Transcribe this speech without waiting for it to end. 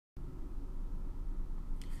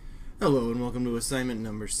Hello and welcome to assignment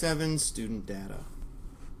number 7, student data.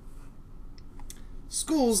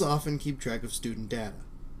 Schools often keep track of student data.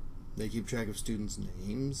 They keep track of students'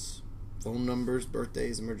 names, phone numbers,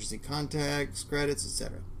 birthdays, emergency contacts, credits,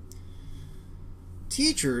 etc.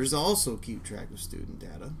 Teachers also keep track of student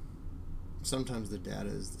data. Sometimes the data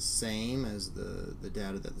is the same as the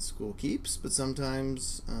data that the school keeps, but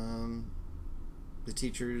sometimes the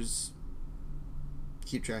teachers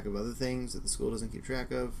keep track of other things that the school doesn't keep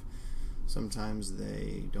track of. Sometimes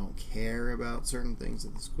they don't care about certain things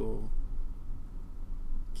that the school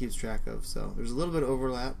keeps track of. So there's a little bit of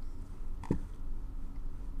overlap,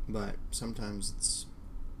 but sometimes it's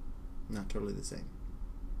not totally the same.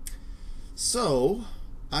 So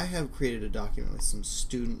I have created a document with some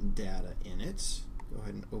student data in it. Go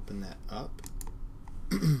ahead and open that up.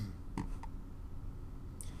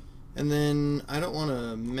 And then I don't want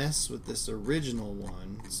to mess with this original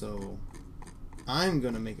one, so I'm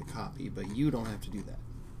going to make a copy, but you don't have to do that,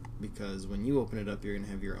 because when you open it up, you're going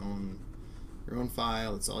to have your own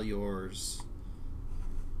file. It's all yours.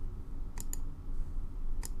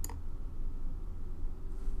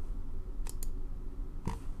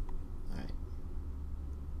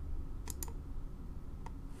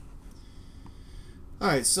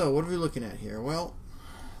 Alright, so what are we looking at here? Well,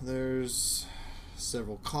 there's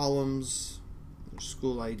several columns. There's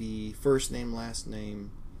school ID, first name, last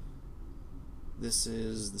name. This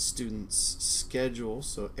is the student's schedule.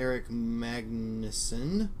 So Eric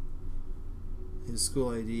Magnuson, his school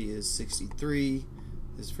ID is 63.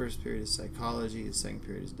 His first period is psychology. His second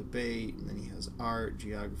period is debate. And then he has art,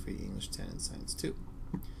 geography, English 10, and science 2.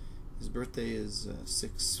 His birthday is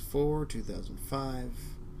 6/4/2005.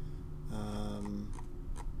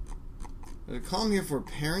 There's a column here for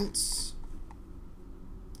parents,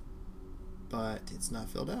 but it's not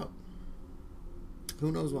filled out.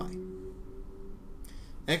 Who knows why?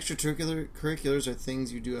 Extracurriculars are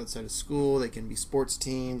things you do outside of school. They can be sports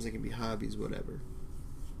teams, they can be hobbies, whatever.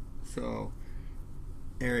 So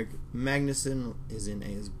Eric Magnuson is in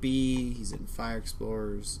ASB, he's in Fire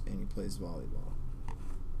Explorers, and he plays volleyball.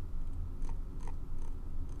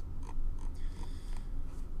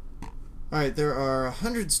 Alright, there are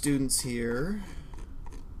 100 students here.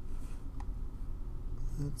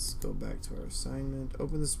 Let's go back to our assignment.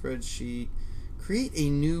 Open the spreadsheet. Create a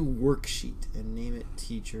new worksheet and name it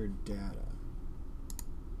teacher data.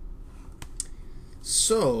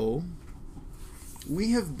 So, we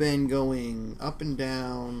have been going up and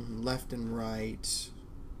down, left and right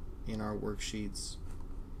in our worksheets.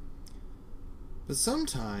 But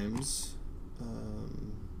sometimes,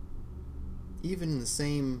 even in the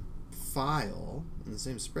same file, in the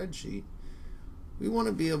same spreadsheet, we want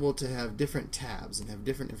to be able to have different tabs and have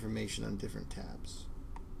different information on different tabs.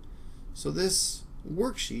 So this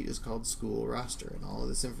worksheet is called School Roster, and all of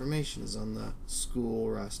this information is on the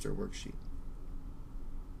School Roster worksheet.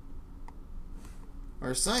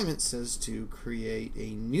 Our assignment says to create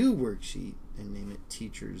a new worksheet and name it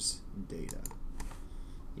Teachers Data.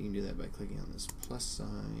 You can do that by clicking on this plus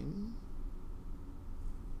sign.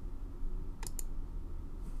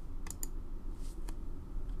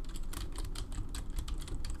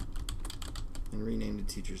 And rename to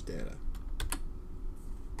Teachers Data.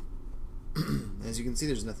 As you can see,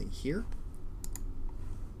 there's nothing here.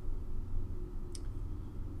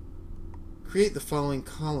 Create the following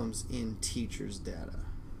columns in Teachers Data: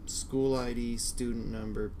 school ID, student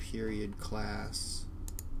number, period, class.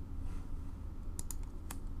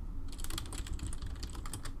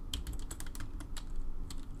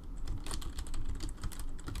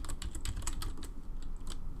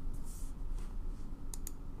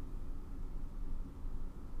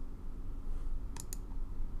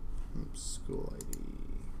 School ID.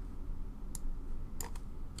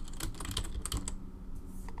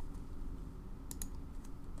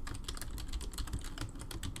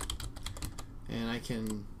 And I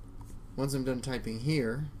can, once I'm done typing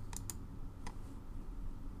here,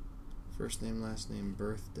 first name, last name,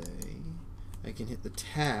 birthday, I can hit the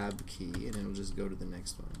tab key and it'll just go to the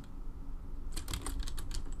next one.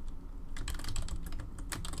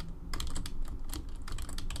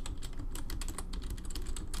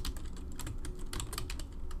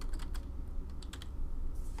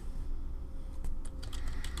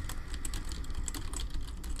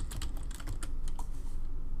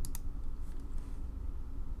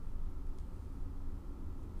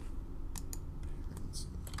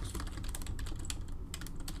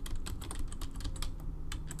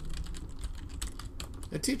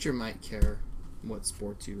 A teacher might care what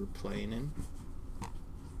sports you were playing in.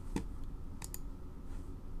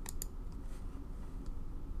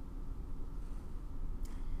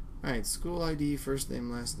 Alright, school ID, first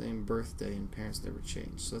name, last name, birthday, and parents never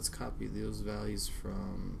changed. So let's copy those values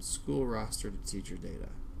from school roster to teacher data.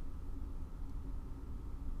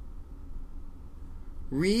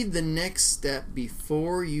 Read the next step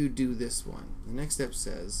before you do this one. The next step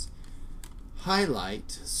says,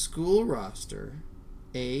 highlight school roster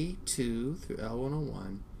A2 through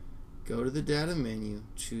L101, go to the data menu,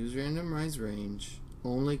 choose randomized range,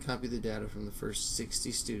 only copy the data from the first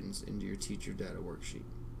 60 students into your teacher data worksheet.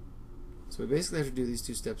 So we basically have to do these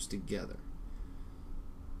two steps together.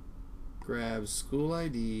 Grab school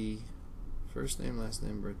ID, first name, last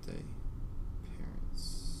name, birthday,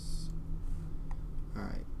 parents.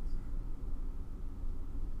 Alright.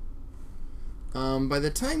 By the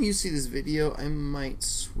time you see this video, I might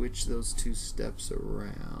switch those two steps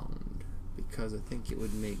around because I think it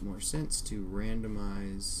would make more sense to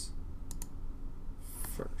randomize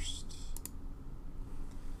first.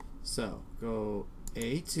 So, go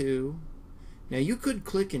A2. Now you could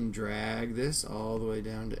click and drag this all the way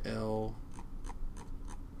down to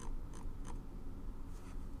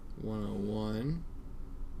L101,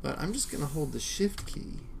 but I'm just going to hold the shift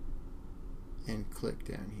key and click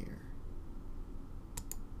down here.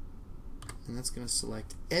 And that's going to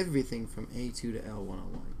select everything from A2 to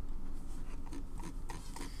L101.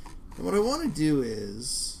 And what I want to do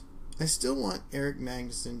is, I still want Eric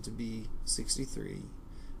Magnuson to be 63,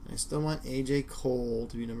 and I still want AJ Cole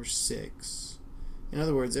to be number 6. In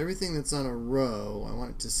other words, everything that's on a row, I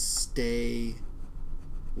want it to stay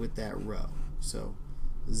with that row. So,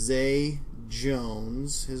 Zay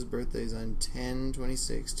Jones, his birthday's on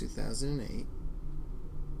 10/26/2008.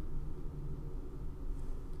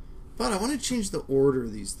 But I want to change the order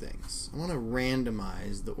of these things. I want to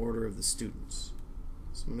randomize the order of the students.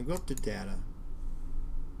 So I'm going to go up to data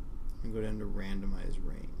and go down to randomize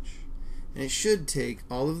range. And it should take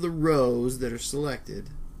all of the rows that are selected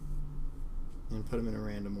and put them in a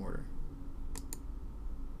random order.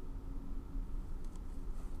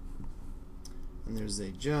 And there's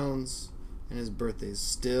Zay Jones, and his birthday is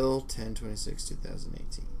still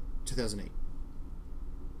 10/26/2008.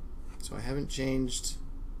 So I haven't changed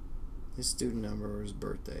his student number or his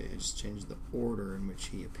birthday. I just changed the order in which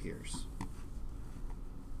he appears.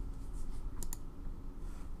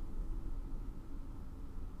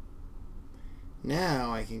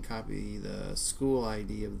 Now I can copy the school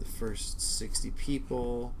ID of the first 60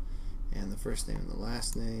 people and the first name and the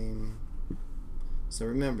last name. So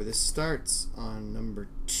remember, this starts on number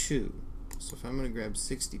 2. So if I'm going to grab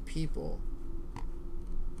 60 people, I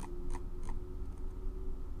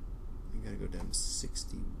got to go down to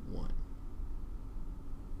 61.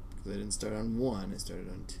 Because I didn't start on 1, I started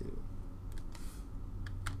on 2.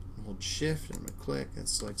 I'll hold shift and I'm going to click. That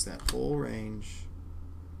selects that whole range.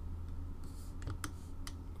 I'm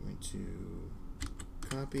going to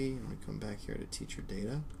copy. I'm going to come back here to teacher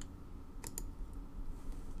data.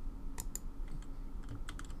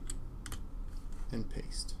 And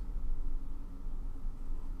paste.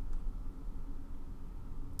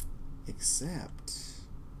 Except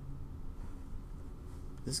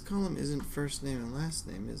this column isn't first name and last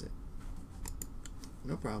name, is it?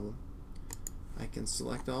 No problem. I can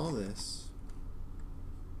select all this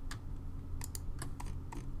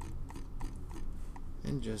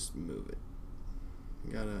and just move it.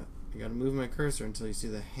 You gotta move my cursor until you see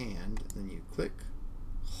the hand, then you click,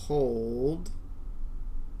 hold,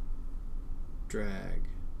 drag,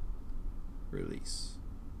 release,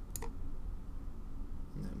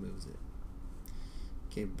 and that moves it.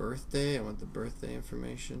 Okay, birthday, I want the birthday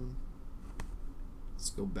information. Let's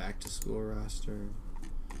go back to school roster,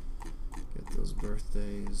 get those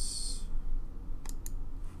birthdays.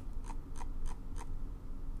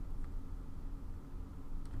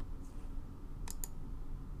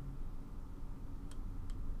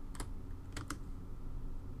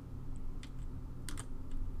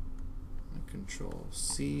 Control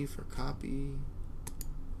C for copy.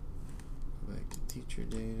 Go back to teacher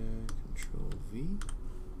data. Control V.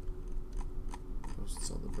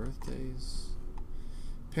 Posts all the birthdays.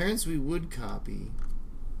 Parents we would copy,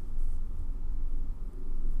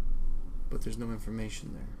 but there's no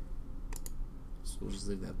information there. So we'll just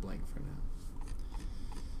leave that blank for now.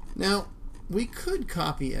 Now, we could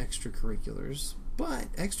copy extracurriculars,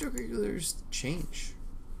 but extracurriculars change.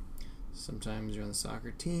 Sometimes you're on the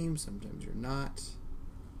soccer team, sometimes you're not.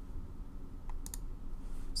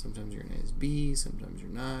 Sometimes you're in ASB, sometimes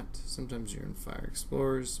you're not. Sometimes you're in Fire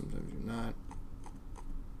Explorers, sometimes you're not.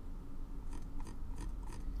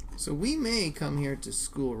 So we may come here to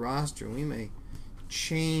school roster, and we may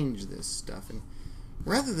change this stuff. And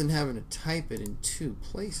rather than having to type it in 2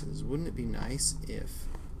 places, wouldn't it be nice if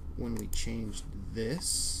when we changed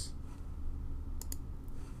this,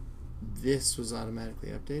 this was automatically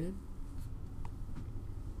updated?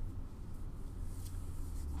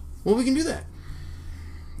 Well, we can do that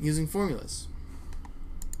using formulas.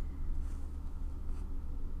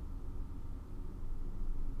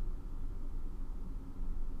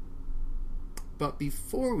 But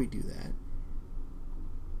before we do that,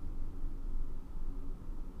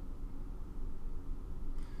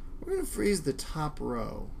 we're going to freeze the top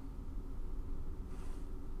row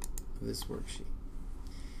of this worksheet.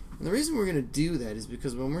 And the reason we're going to do that is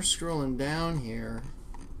because when we're scrolling down here,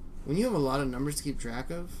 when you have a lot of numbers to keep track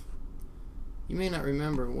of, you may not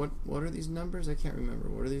remember what are these numbers? I can't remember.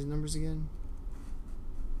 What are these numbers again?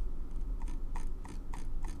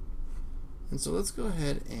 And so let's go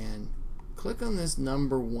ahead and click on this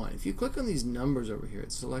number 1. If you click on these numbers over here,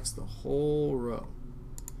 it selects the whole row.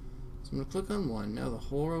 So I'm going to click on 1. Now the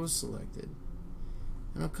whole row is selected.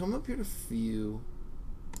 And I'll come up here to View,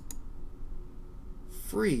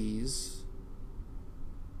 Freeze,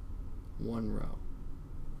 1 row.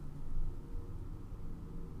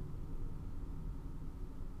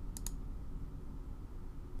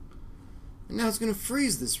 And now it's going to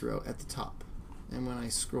freeze this row at the top. And when I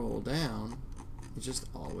scroll down, it just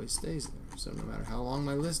always stays there. So no matter how long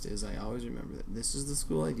my list is, I always remember that this is the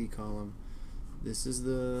school ID column, this is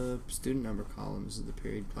the student number column, this is the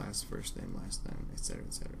period, class, first name, last name, etc.,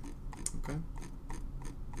 etc. Okay?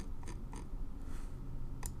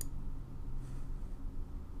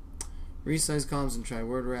 Resize columns and try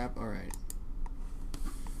word wrap. Alright.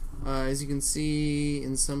 As you can see,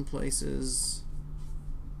 in some places,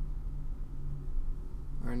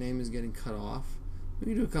 our name is getting cut off. We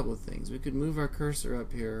can do a couple of things. We could move our cursor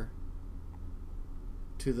up here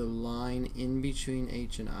to the line in between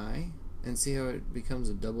H and I and see how it becomes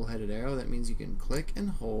a double-headed arrow. That means you can click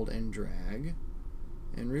and hold and drag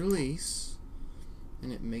and release,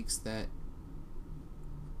 and it makes that,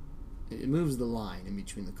 it moves the line in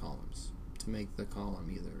between the columns to make the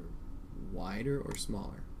column either wider or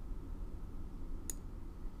smaller.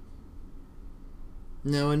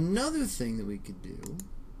 Now another thing that we could do,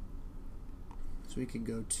 so we could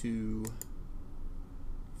go to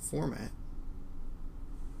Format,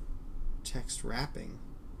 Text Wrapping,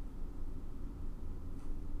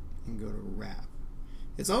 and go to Wrap.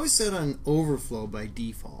 It's always set on Overflow by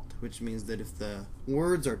default, which means that if the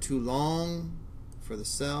words are too long for the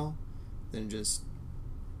cell, then it just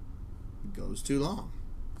goes too long.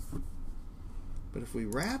 But if we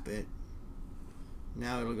wrap it,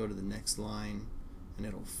 now it'll go to the next line and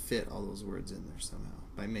it'll fit all those words in there somehow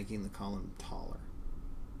by making the column taller.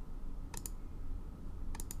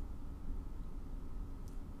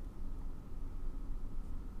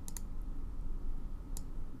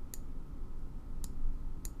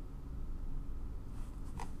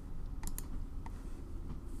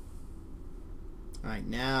 Alright,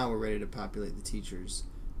 now we're ready to populate the teacher's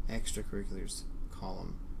extracurriculars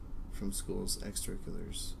column from school's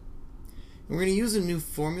extracurriculars. And we're going to use a new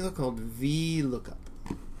formula called vlookup.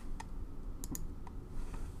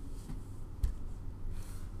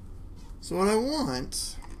 So what I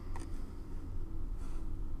want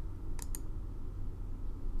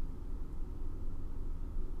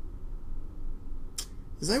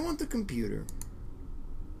is I want the computer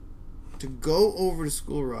to go over to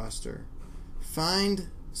school roster, find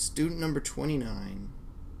student number 29,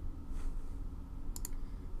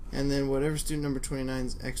 and then whatever student number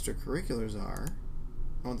 29's extracurriculars are,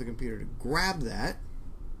 I want the computer to grab that,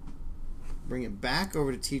 bring it back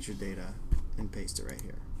over to teacher data, and paste it right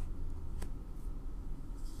here.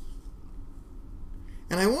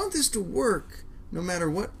 And I want this to work no matter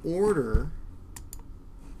what order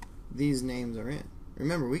these names are in.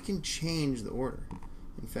 Remember, we can change the order.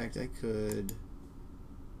 In fact, I could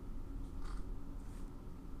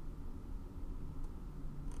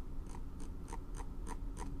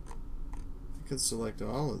select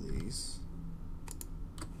all of these.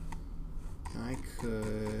 I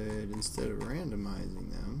could, instead of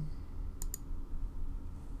randomizing them,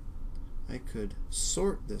 I could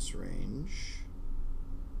sort this range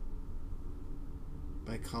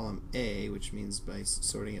by column A, which means by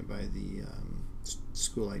sorting it by the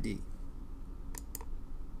school ID.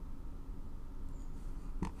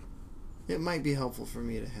 It might be helpful for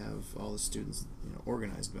me to have all the students,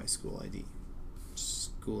 organized by school ID.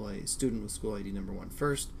 Student with school ID number 1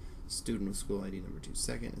 first, student with school ID number 2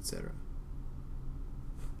 second, etc.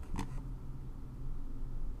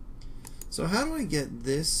 So how do I get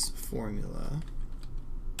this formula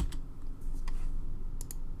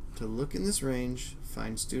to look in this range,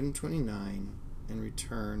 find student 29, and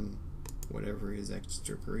return whatever his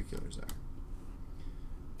extracurriculars are?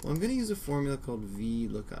 Well, I'm going to use a formula called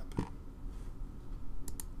vlookup.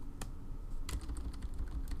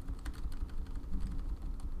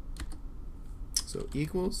 So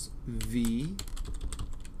equals v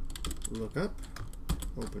lookup,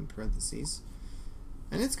 open parentheses,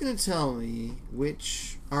 and it's going to tell me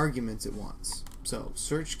which arguments it wants. So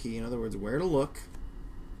search key, in other words, where to look.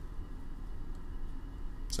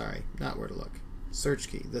 Sorry, not where to look. Search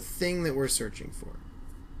key, the thing that we're searching for.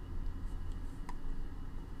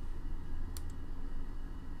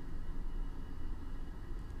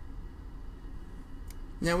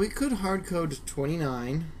 Now we could hard code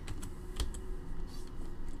 29,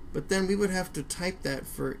 but then we would have to type that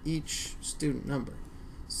for each student number.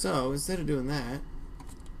 So instead of doing that,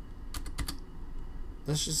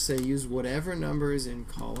 let's just say use whatever number is in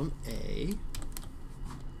column A.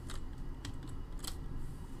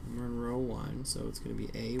 We're in row 1, so it's going to be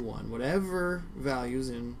A1. Whatever values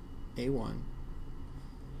in A1.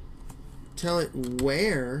 Tell it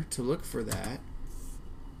where to look for that.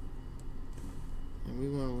 And we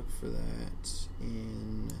want to look for that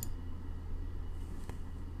in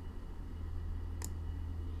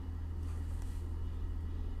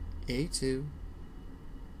A2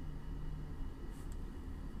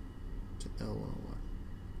 to L101.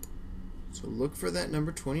 So look for that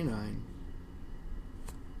number 29.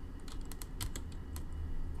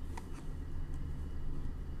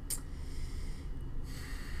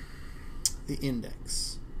 The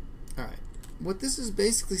index. Alright. What this is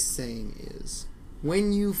basically saying is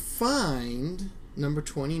when you find number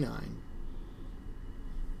 29,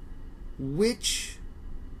 which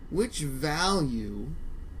value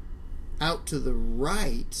out to the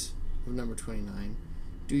right of number 29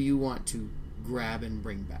 do you want to grab and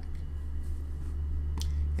bring back?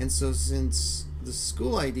 And so since the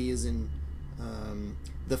school ID is in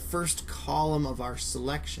the first column of our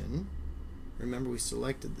selection, remember we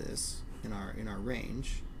selected this in our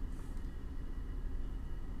range.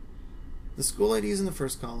 The school ID is in the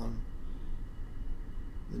first column.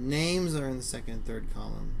 The names are in the second and third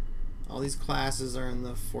column. All these classes are in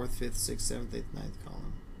the 4th, 5th, 6th, 7th, 8th, 9th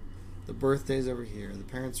column. The birthdays over here. The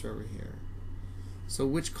parents are over here. So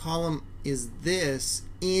which column is this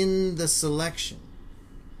in the selection?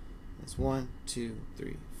 That's 1, 2,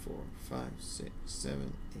 3, 4, 5, 6,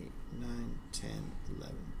 7, 8, 9, 10,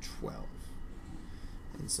 11, 12.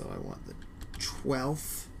 And so I want the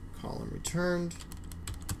 12th column returned.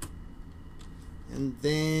 And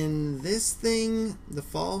then this thing, the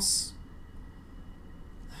false,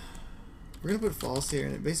 we're going to put false here,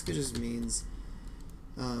 and it basically just means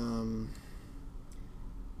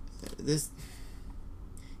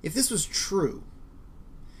if this was true,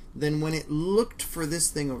 then when it looked for this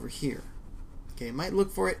thing over here, okay, it might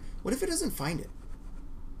look for it. What if it doesn't find it?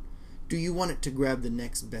 Do you want it to grab the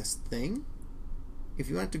next best thing? If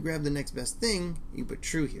you want it to grab the next best thing, you put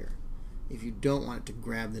true here. If you don't want it to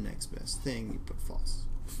grab the next best thing, you put false.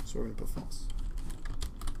 So we're going to put false.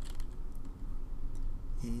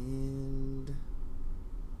 And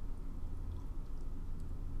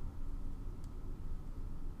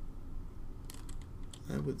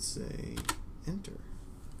I would say enter.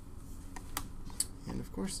 And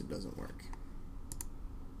of course it doesn't work.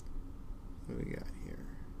 What do we got here?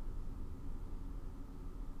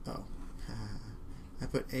 Oh, I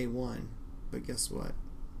put A1, but guess what?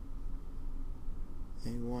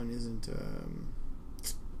 A1 isn't,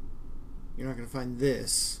 you're not going to find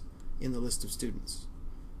this in the list of students.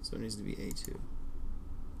 So it needs to be A2.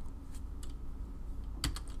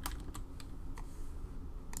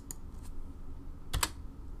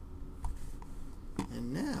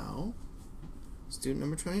 And now, student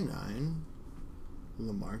number 29,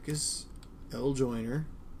 Lamarcus L. Joyner,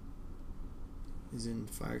 is in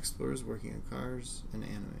Fire Explorers, working on cars, and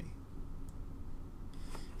anime.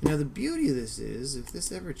 Now the beauty of this is, if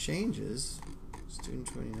this ever changes, student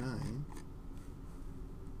 29,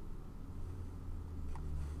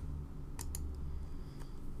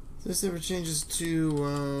 if this ever changes to,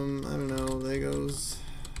 I don't know, Legos,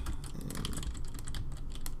 and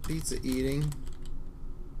pizza eating,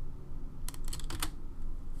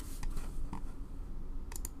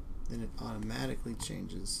 then it automatically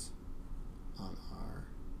changes on our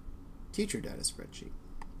teacher data spreadsheet.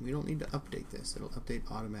 We don't need to update this. It'll update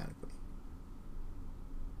automatically.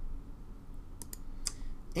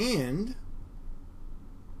 And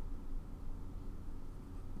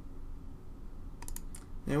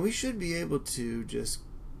now we should be able to just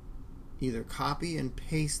either copy and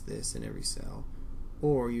paste this in every cell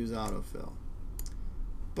or use autofill.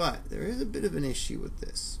 But there is a bit of an issue with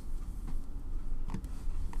this.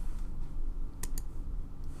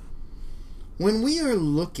 When we are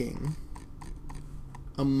looking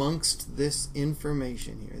amongst this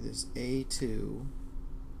information here, this A2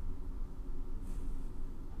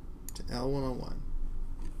 to L101,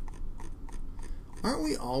 aren't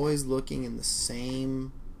we always looking in the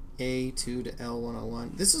same A2 to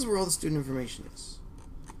L101? This is where all the student information is.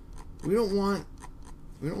 We don't want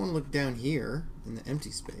to look down here in the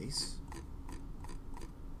empty space.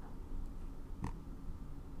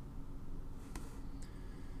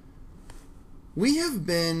 We have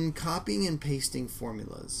been copying and pasting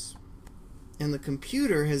formulas, and the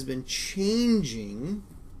computer has been changing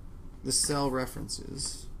the cell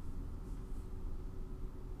references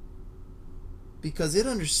because it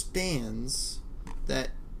understands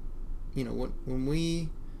that, you know,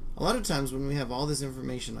 a lot of times when we have all this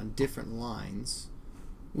information on different lines,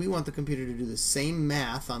 we want the computer to do the same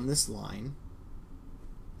math on this line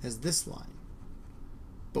as this line,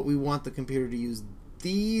 but we want the computer to use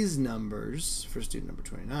these numbers for student number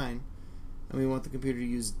 29, and we want the computer to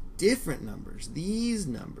use different numbers, these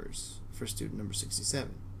numbers, for student number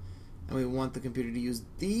 67, and we want the computer to use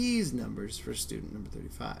these numbers for student number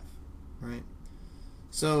 35, right?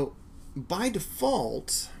 So by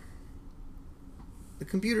default, the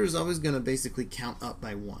computer is always going to basically count up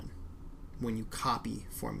by 1 when you copy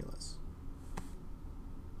formulas.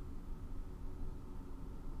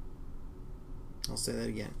 I'll say that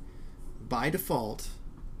again. By default,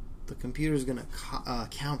 the computer is going to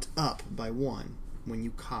count up by 1 when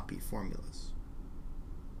you copy formulas.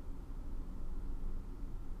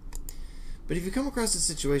 But if you come across a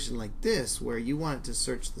situation like this where you want it to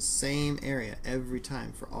search the same area every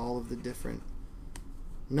time for all of the different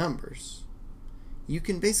numbers, you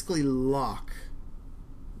can basically lock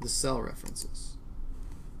the cell references.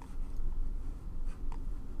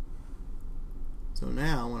 So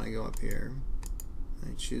now when I go up here,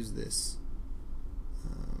 I choose this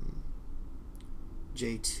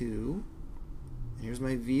J2, and here's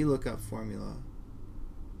my vlookup formula.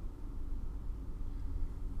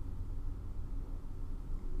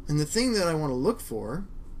 And the thing that I want to look for,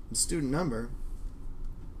 the student number,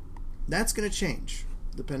 that's going to change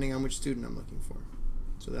depending on which student I'm looking for.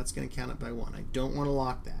 So that's going to count it by 1. I don't want to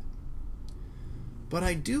lock that. But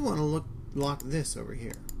I do want to lock this over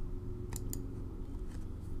here.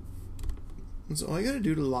 And so all I got to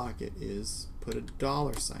do to lock it is put a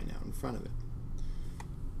 $sign out in front of it.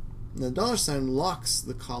 And the $sign locks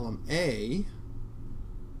the column A,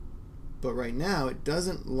 but right now it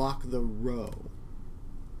doesn't lock the row.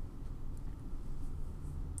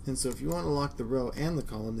 And so if you want to lock the row and the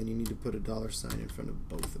column, then you need to put a $sign in front of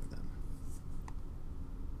both of them.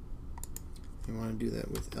 You want to do that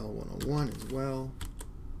with L101 as well.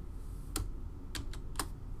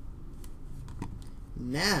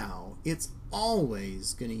 Now it's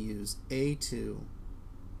always going to use A2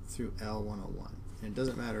 through L101. And it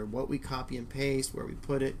doesn't matter what we copy and paste, where we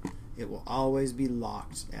put it, it will always be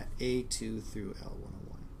locked at A2 through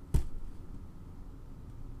L101.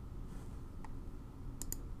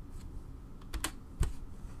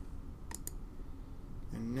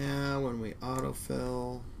 And now when we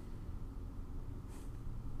autofill,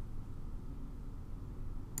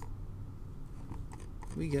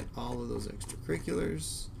 we get all of those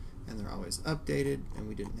extracurriculars, and they're always updated, and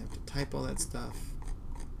we didn't have to type all that stuff,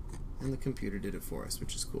 and the computer did it for us,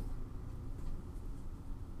 which is cool.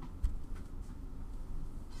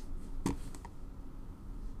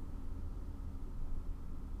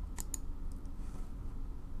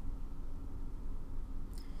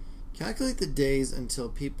 Calculate the days until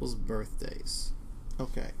people's birthdays.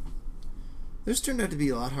 Okay. This turned out to be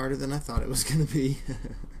a lot harder than I thought it was going to be.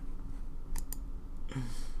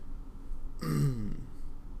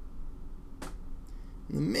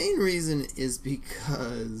 The main reason is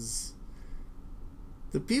because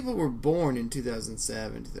the people were born in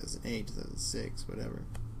 2007, 2008, 2006, whatever.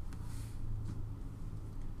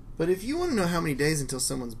 But if you want to know how many days until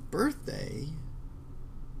someone's birthday,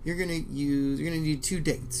 you're going to need 2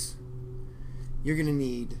 dates. You're going to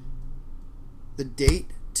need the date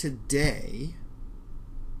today,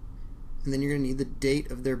 and then you're going to need the date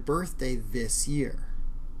of their birthday this year.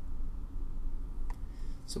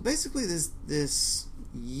 So basically this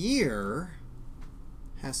year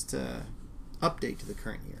has to update to the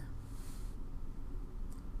current year.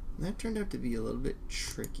 And that turned out to be a little bit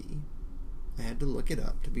tricky. I had to look it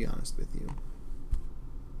up, to be honest with you.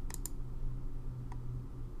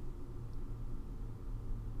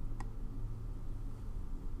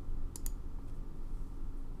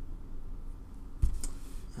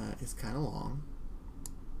 It's kind of long.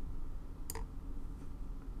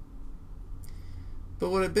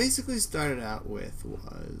 But what it basically started out with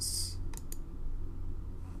was,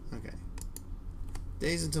 okay,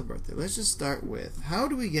 days until birthday. Let's just start with, how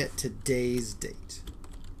do we get today's date?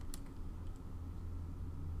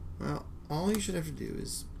 Well, all you should have to do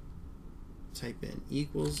is type in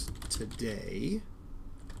equals today,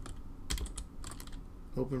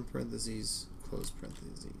 open parentheses, close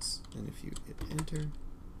parentheses. And if you hit enter,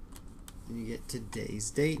 then you get today's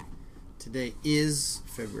date. Today is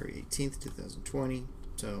February 18th, 2020,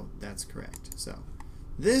 so that's correct. So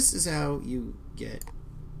this is how you get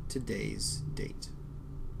today's date.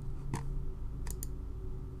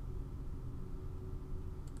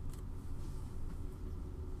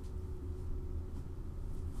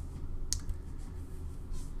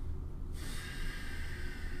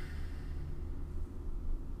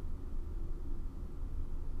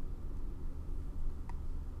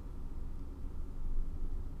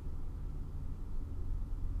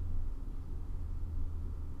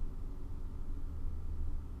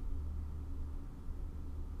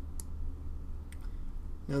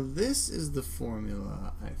 Now this is the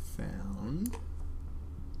formula I found.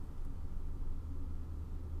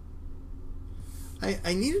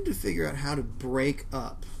 I needed to figure out how to break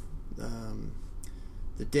up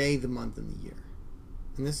the day, the month, and the year.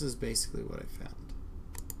 And this is basically what I found.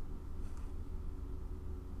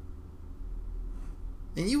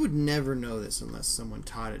 And you would never know this unless someone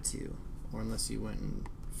taught it to you, or unless you went and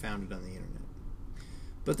found it on the internet.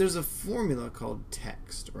 But there's a formula called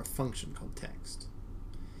text, or a function called text.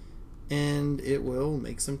 And it will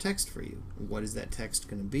make some text for you. What is that text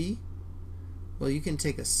going to be? Well, you can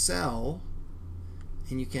take a cell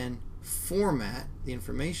and you can format the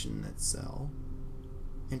information in that cell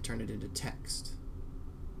and turn it into text.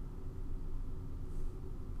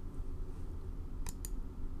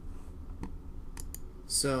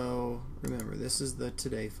 So remember, this is the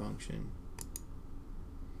today function.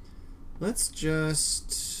 Let's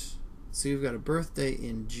just see, we've got a birthday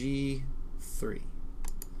in G3.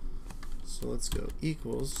 So let's go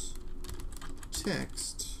equals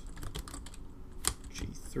text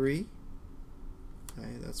G3. Okay,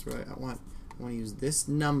 that's right. I want to use this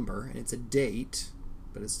number, and it's a date,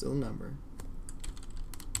 but it's still a number.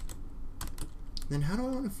 Then how do I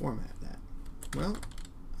want to format that? Well,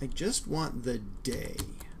 I just want the day.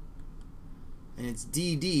 And it's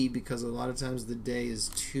DD because a lot of times the day is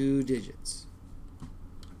 2 digits.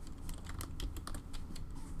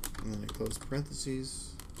 And then I close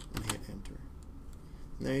parentheses and hit enter.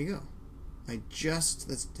 And there you go.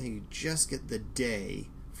 That's how you just get the day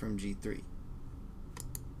from G3.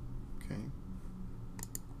 Okay.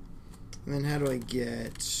 And then how do I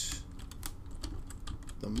get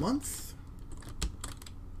the month?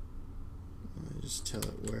 I just tell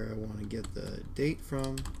it where I want to get the date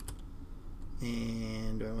from.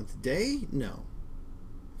 And do I want the day? No.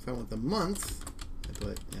 If I want the month, I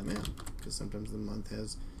put MM, because sometimes the month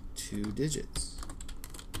has 2 digits.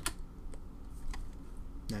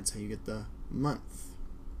 That's how you get the month.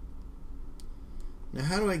 Now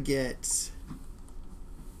how do I get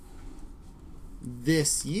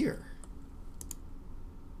this year?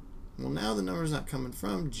 Well, now the number's not coming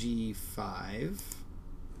from G5.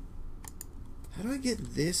 How do I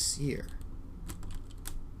get this year?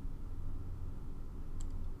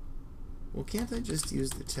 Well, can't I just use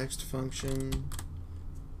the text function?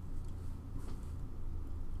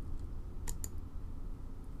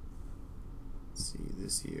 Let's see,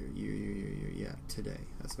 this year, year, yeah, today.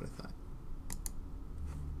 That's what I thought.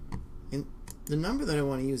 And the number that I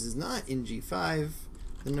want to use is not in G5.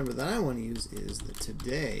 The number that I want to use is the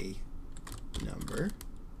today number.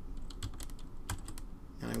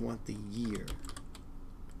 And I want the year.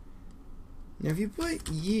 Now, if you put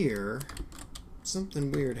year,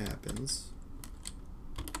 something weird happens.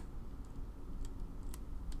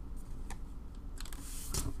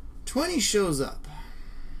 '20 shows up.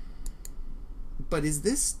 But is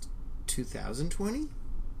this 2020?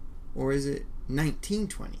 Or is it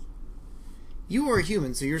 1920? You are a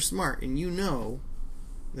human, so you're smart, and you know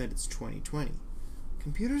that it's 2020.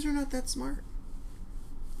 Computers are not that smart.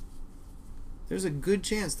 There's a good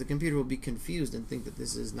chance the computer will be confused and think that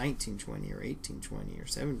this is 1920 or 1820 or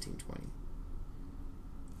 1720.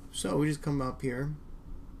 So we just come up here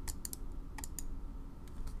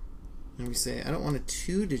and we say, I don't want a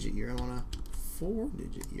 2-digit year, I want a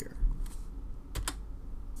 4-digit year.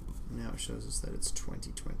 And now it shows us that it's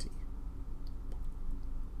 2020.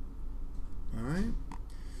 Alright?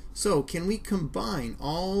 So can we combine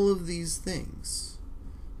all of these things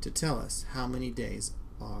to tell us how many days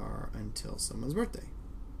are until someone's birthday?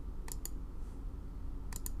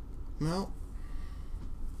 Well,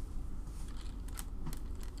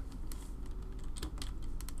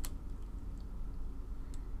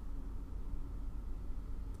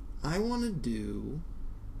 I want to do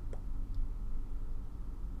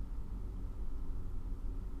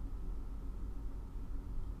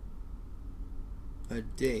a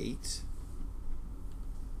date,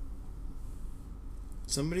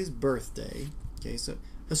 somebody's birthday, Okay, so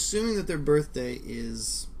assuming that their birthday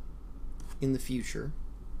is in the future,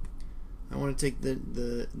 I want to take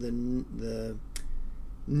the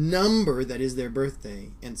number that is their birthday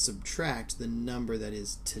and subtract the number that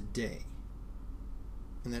is today.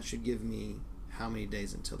 And that should give me how many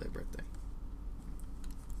days until their birthday.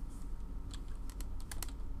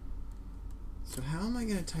 So how am I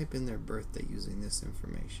going to type in their birthday using this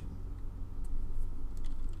information?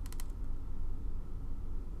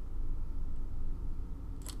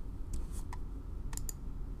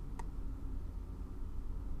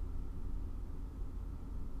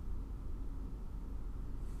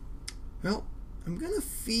 Well, I'm going to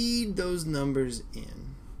feed those numbers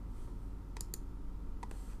in.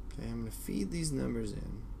 Okay, I'm going to feed these numbers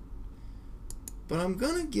in. But I'm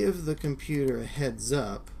going to give the computer a heads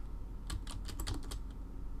up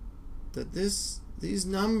that these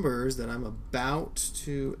numbers that I'm about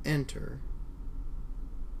to enter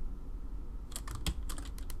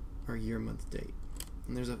are year, month, date.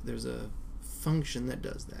 And there's a function that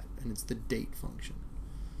does that, and it's the date function.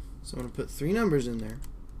 So I'm going to put 3 numbers in there.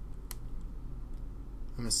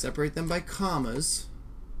 I'm going to separate them by commas,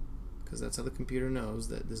 because that's how the computer knows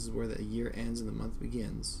that this is where the year ends and the month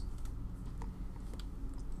begins.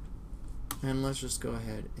 And let's just go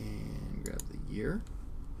ahead and grab the year.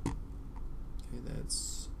 Okay,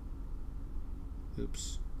 that's,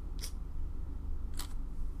 oops.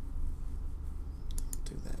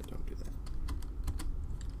 Don't do that.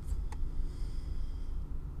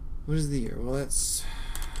 What is the year? Well, that's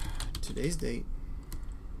today's date.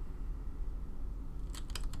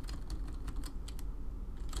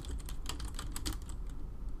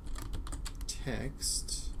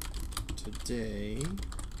 Text today,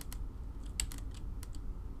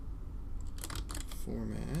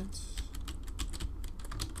 format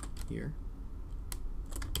here.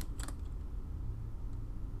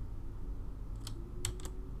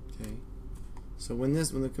 Okay, so when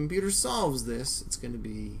the computer solves this, it's going to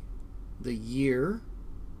be the year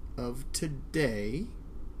of today,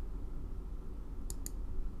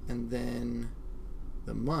 and then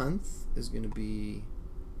the month is going to be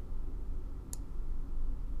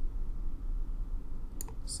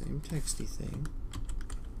same texty thing.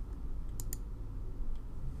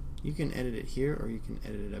 You can edit it here or you can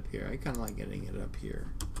edit it up here. I kind of like editing it up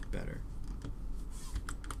here better.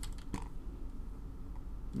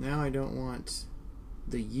 Now I don't want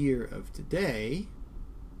the year of today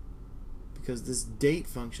because this date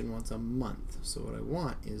function wants a month. So what I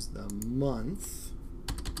want is the month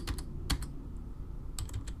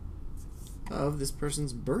of this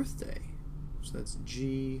person's birthday. So that's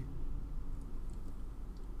G6.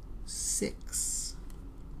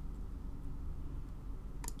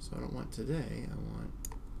 So I don't want today, I want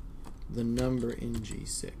the number in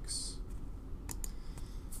G6.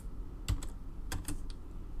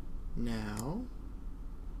 Now,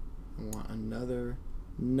 I want another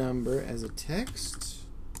number as a text.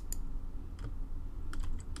 I'm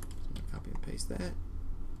going to copy and paste that.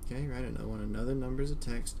 Okay, right, I want another number as a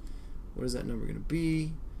text. What is that number going to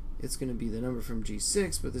be? It's going to be the number from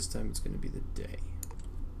G6, but this time it's going to be the day.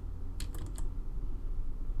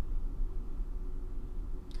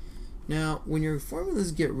 Now, when your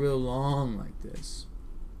formulas get real long like this,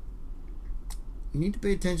 you need to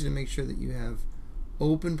pay attention to make sure that you have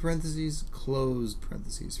open parentheses, closed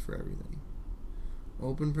parentheses for everything.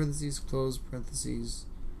 Open parentheses, closed parentheses,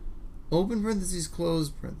 open parentheses,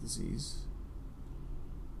 closed parentheses,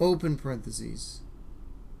 open parentheses,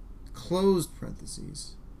 closed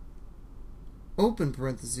parentheses, open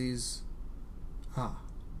parentheses,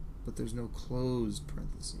 but there's no closed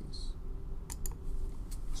parentheses.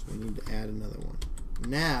 So we need to add another one.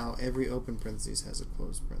 Now every open parentheses has a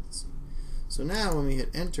closed parenthesis. So now when we hit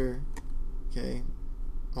enter, okay,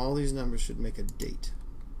 all these numbers should make a date.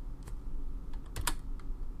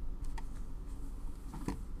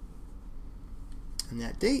 And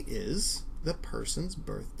that date is the person's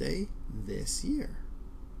birthday this year.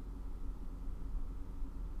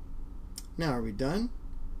 Now are we done?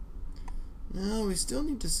 No, we still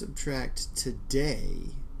need to subtract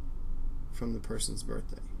today from the person's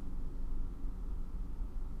birthday.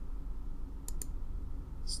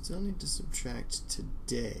 Still need to subtract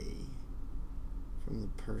today from the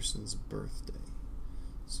person's birthday.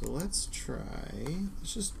 So let's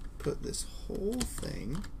just put this whole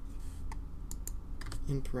thing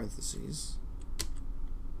in parentheses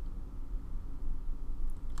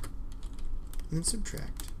and then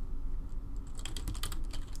subtract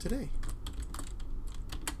today.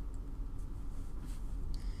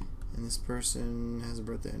 And this person has a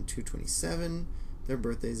birthday on 2/27. Their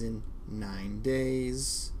birthday's in 9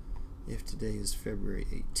 days. If today is February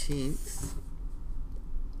 18th,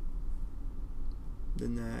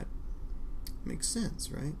 then that makes sense,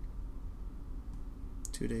 right?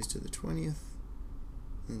 2 days to the 20th,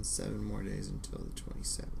 and 7 more days until the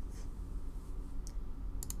 27th.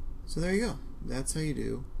 So there you go. That's how you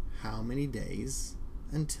do how many days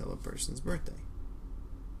until a person's birthday.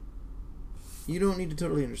 You don't need to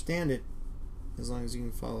totally understand it as long as you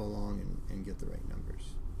can follow along and get the right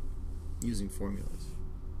numbers using formulas.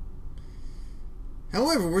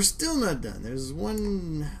 However, we're still not done. There's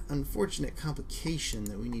one unfortunate complication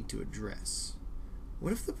that we need to address.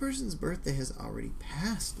 What if the person's birthday has already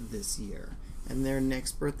passed this year and their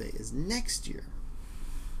next birthday is next year?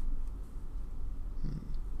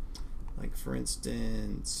 Like, for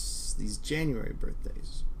instance, these January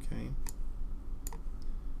birthdays, okay?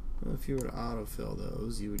 Well, if you were to autofill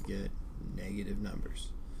those, you would get negative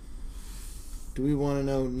numbers. Do we want to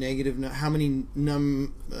know how many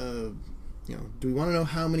do we want to know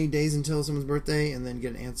how many days until someone's birthday and then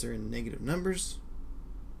get an answer in negative numbers?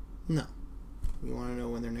 No. We want to know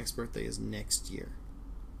when their next birthday is next year.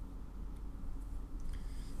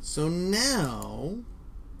 So now,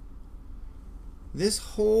 this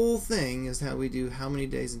whole thing is how we do how many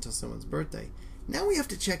days until someone's birthday. Now we have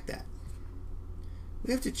to check that.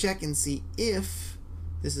 We have to check and see if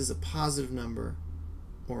this is a positive number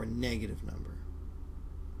or a negative number.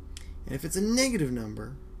 And if it's a negative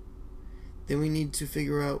number, then we need to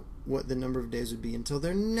figure out what the number of days would be until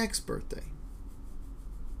their next birthday.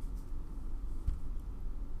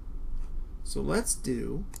 So let's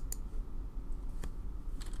do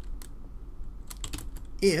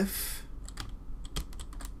if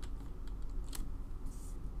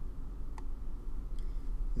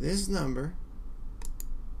this number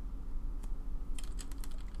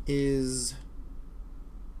is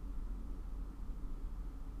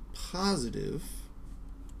positive,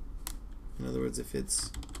 in other words, if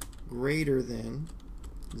it's greater than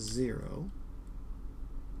 0,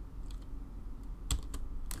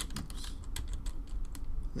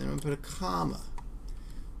 then I'm going to put a comma,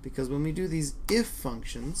 because when we do these if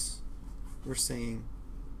functions, we're saying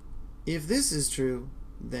if this is true,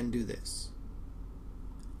 then do this.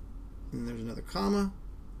 And there's another comma,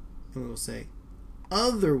 and we will say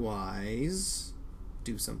otherwise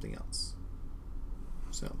do something else.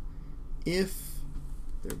 So if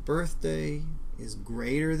their birthday is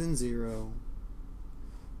greater than 0,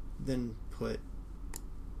 then put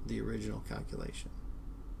the original calculation.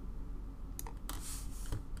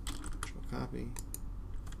 Control copy,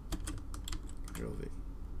 Control V.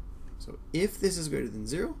 So if this is greater than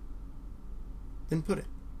 0, then put it.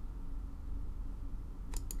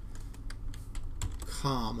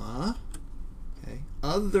 Comma, okay,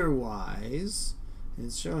 otherwise, and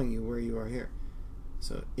it's showing you where you are here.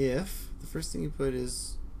 So if, the first thing you put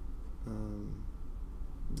is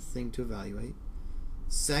the thing to evaluate.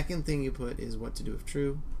 Second thing you put is what to do if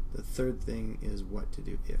true. The third thing is what to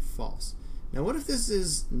do if false. Now what if this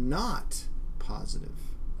is not positive?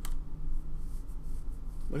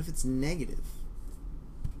 What if it's negative?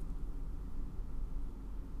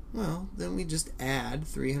 Well, then we just add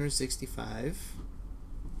 365,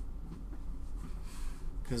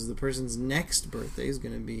 because the person's next birthday is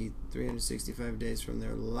going to be 365 days from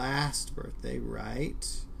their last birthday, right?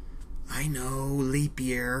 I know, leap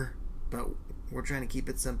year, but we're trying to keep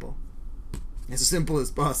it simple. As simple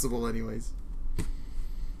as possible anyways.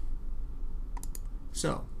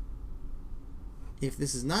 So, if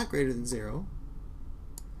this is not greater than 0,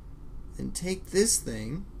 then take this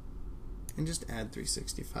thing and just add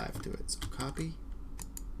 365 to it. So copy,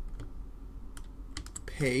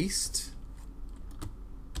 paste,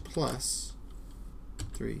 plus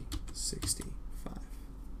 365.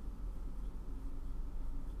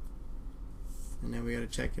 And now we got to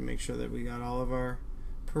check and make sure that we got all of our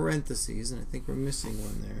parentheses, and I think we're missing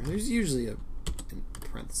one there. There's usually a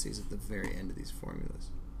parentheses at the very end of these formulas.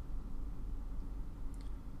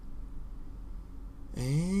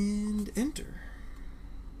 And enter.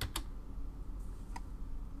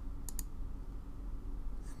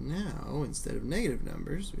 And now, instead of negative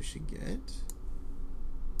numbers, we should get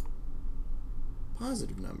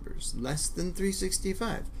positive numbers, less than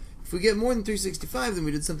 365. If we get more than 365, then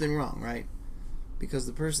we did something wrong, right? Because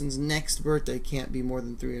the person's next birthday can't be more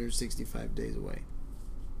than 365 days away.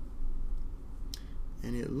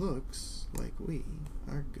 And it looks like we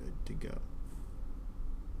are good to go.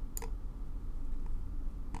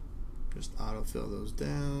 Just autofill those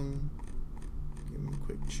down. Give them a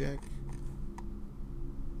quick check.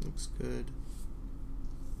 Looks good.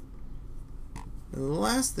 Now the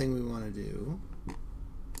last thing we want to do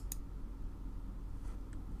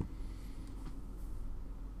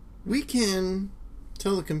we can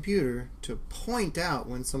tell the computer to point out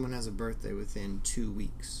when someone has a birthday within 2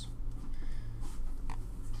 weeks.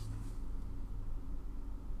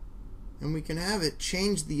 And we can have it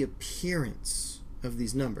change the appearance of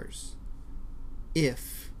these numbers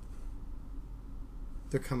if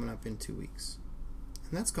they're coming up in 2 weeks.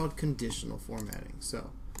 And that's called conditional formatting. So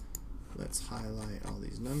let's highlight all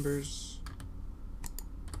these numbers,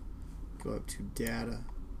 go up to data,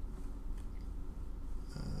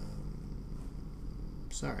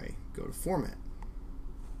 go to format,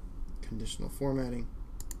 conditional formatting,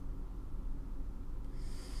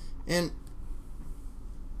 and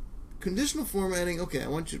conditional formatting, okay, I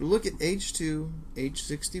want you to look at H2,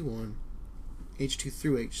 H61, H2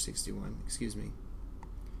 through H61, excuse me,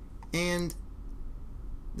 and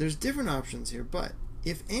there's different options here, but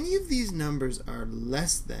if any of these numbers are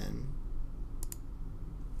less than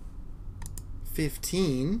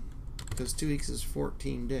 15, because 2 weeks is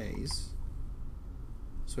 14 days,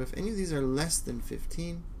 so if any of these are less than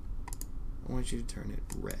 15, I want you to turn it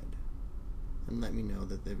red and let me know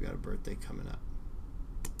that they've got a birthday coming up.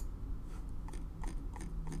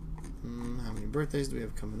 How many birthdays do we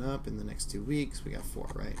have coming up in the next 2 weeks? We got 4,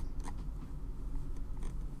 right?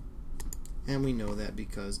 And we know that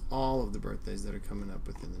because all of the birthdays that are coming up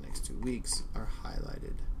within the next 2 weeks are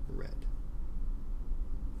highlighted red.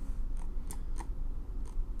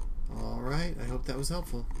 Alright, I hope that was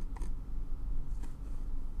helpful.